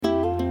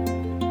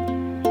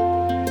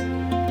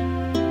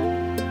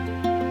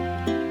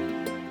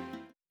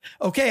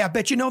Okay, I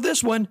bet you know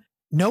this one.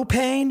 No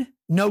pain,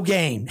 no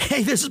gain.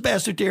 Hey, this is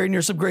Pastor Terry, and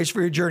here's some grace for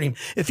your journey.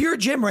 If you're a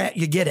gym rat,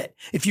 you get it.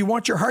 If you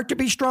want your heart to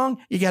be strong,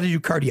 you got to do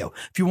cardio.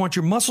 If you want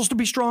your muscles to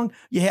be strong,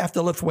 you have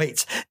to lift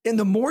weights. And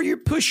the more you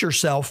push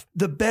yourself,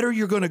 the better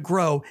you're going to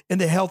grow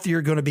and the healthier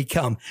you're going to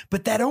become.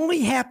 But that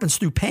only happens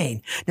through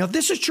pain. Now,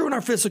 this is true in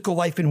our physical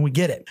life, and we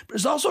get it. But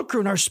it's also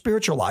true in our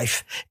spiritual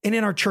life and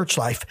in our church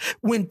life.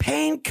 When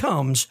pain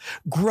comes,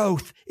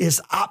 growth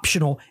is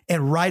optional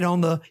and right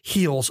on the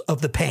heels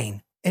of the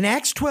pain. In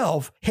Acts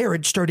 12,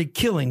 Herod started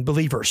killing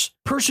believers.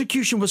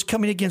 Persecution was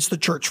coming against the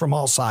church from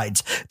all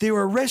sides. They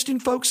were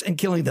arresting folks and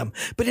killing them.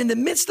 But in the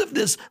midst of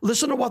this,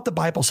 listen to what the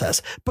Bible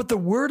says. But the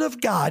word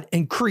of God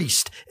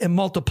increased and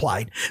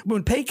multiplied.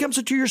 When pain comes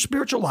into your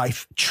spiritual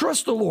life,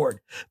 trust the Lord.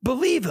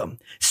 Believe him.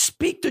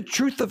 Speak the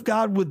truth of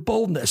God with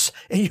boldness,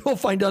 and you'll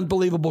find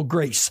unbelievable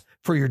grace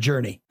for your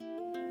journey.